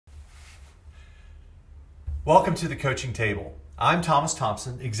Welcome to the Coaching Table. I'm Thomas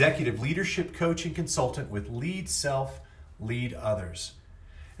Thompson, Executive Leadership Coach and Consultant with Lead Self, Lead Others.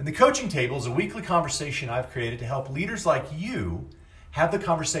 And the Coaching Table is a weekly conversation I've created to help leaders like you have the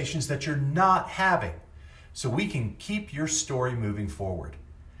conversations that you're not having so we can keep your story moving forward.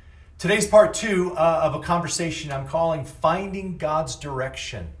 Today's part two of a conversation I'm calling Finding God's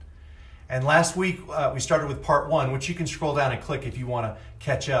Direction. And last week, we started with part one, which you can scroll down and click if you want to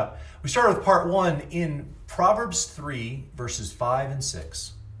catch up. We started with part one in Proverbs 3, verses 5 and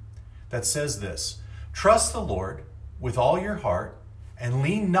 6, that says this: "Trust the Lord with all your heart and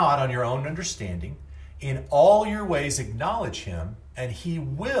lean not on your own understanding. In all your ways acknowledge him, and he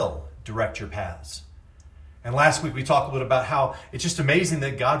will direct your paths." And last week we talked a little about how it's just amazing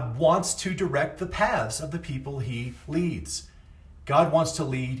that God wants to direct the paths of the people he leads. God wants to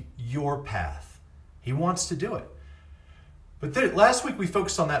lead your path. He wants to do it. But last week we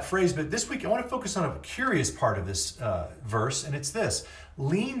focused on that phrase, but this week I want to focus on a curious part of this verse, and it's this: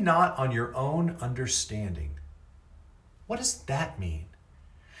 lean not on your own understanding. What does that mean?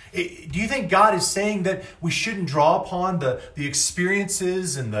 Do you think God is saying that we shouldn't draw upon the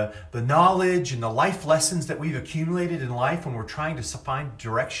experiences and the knowledge and the life lessons that we've accumulated in life when we're trying to find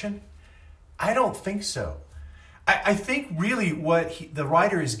direction? I don't think so. I think really what the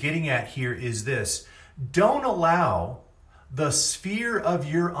writer is getting at here is this: don't allow the sphere of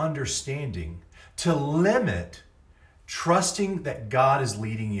your understanding to limit trusting that God is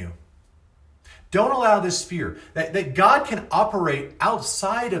leading you. Don't allow this sphere, that God can operate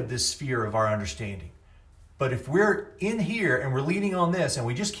outside of this sphere of our understanding. But if we're in here and we're leaning on this and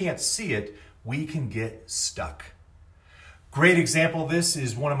we just can't see it, we can get stuck. Great example of this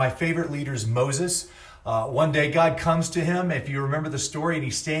is one of my favorite leaders, Moses. One day God comes to him, if you remember the story, and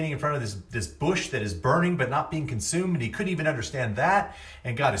he's standing in front of this bush that is burning but not being consumed, and he couldn't even understand that.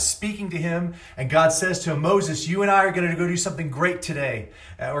 And God is speaking to him, and God says to him, "Moses, you and I are going to go do something great today.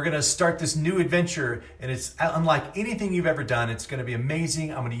 We're going to start this new adventure, and it's unlike anything you've ever done. It's going to be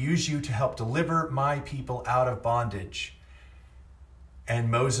amazing. I'm going to use you to help deliver my people out of bondage." And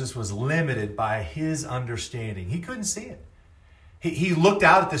Moses was limited by his understanding. He couldn't see it. He looked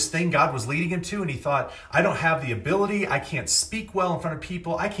out at this thing God was leading him to, and he thought, I don't have the ability. I can't speak well in front of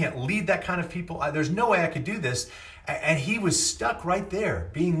people. I can't lead that kind of people. There's no way I could do this. And he was stuck right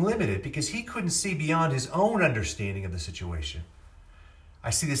there, being limited because he couldn't see beyond his own understanding of the situation. I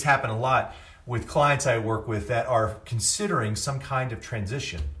see this happen a lot with clients I work with that are considering some kind of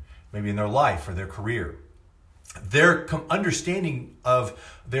transition, maybe in their life or their career. Their understanding of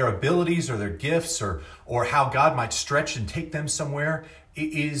their abilities or their gifts or how God might stretch and take them somewhere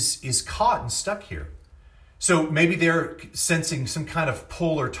is caught and stuck here. So maybe they're sensing some kind of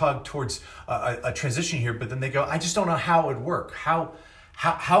pull or tug towards a transition here, but then they go, I just don't know how it would work. How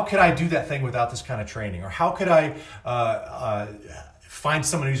could I do that thing without this kind of training? Or how could I find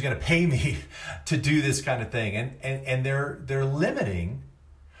someone who's going to pay me to do this kind of thing? And they're limiting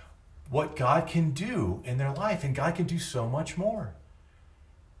what God can do in their life, and God can do so much more.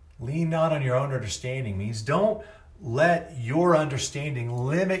 Lean not on your own understanding means don't let your understanding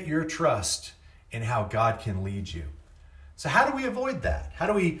limit your trust in how God can lead you. So how do we avoid that? How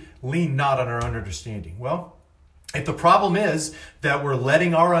do we lean not on our own understanding? Well, if the problem is that we're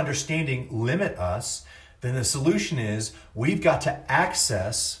letting our understanding limit us, then the solution is we've got to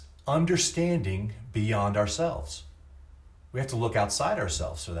access understanding beyond ourselves. We have to look outside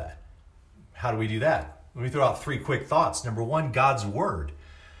ourselves for that. How do we do that? Let me throw out three quick thoughts. Number one, God's Word.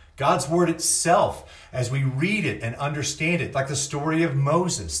 God's Word itself, as we read it and understand it, like the story of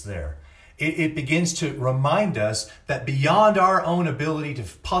Moses there, it begins to remind us that beyond our own ability to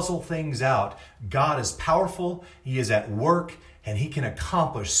puzzle things out, God is powerful, He is at work, and He can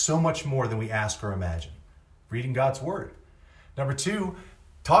accomplish so much more than we ask or imagine. Reading God's Word. Number two,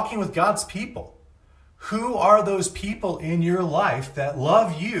 talking with God's people. Who are those people in your life that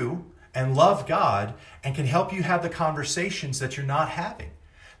love you and love God and can help you have the conversations that you're not having?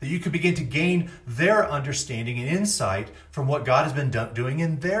 That you could begin to gain their understanding and insight from what God has been doing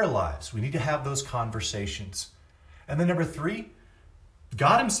in their lives. We need to have those conversations. And then number three,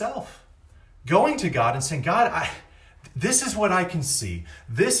 God Himself. Going to God and saying, God, this is what I can see.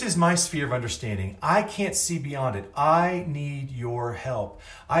 This is my sphere of understanding. I can't see beyond it. I need your help.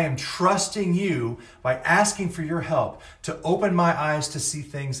 I am trusting you by asking for your help to open my eyes to see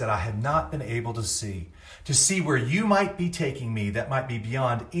things that I have not been able to see where you might be taking me that might be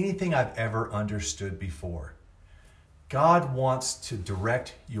beyond anything I've ever understood before. God wants to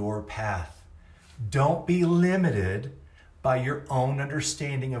direct your path. Don't be limited by your own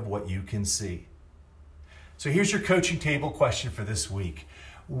understanding of what you can see. So here's your coaching table question for this week.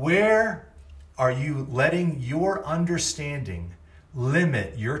 Where Are you letting your understanding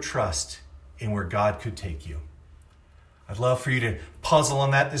limit your trust in where God could take you? I'd love for you to puzzle on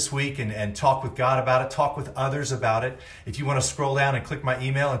that this week and talk with God about it, talk with others about it. If you want to scroll down and click my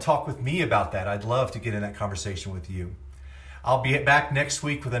email and talk with me about that, I'd love to get in that conversation with you. I'll be back next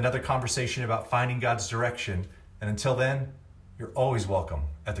week with another conversation about finding God's direction. And until then, you're always welcome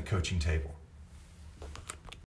at the coaching table.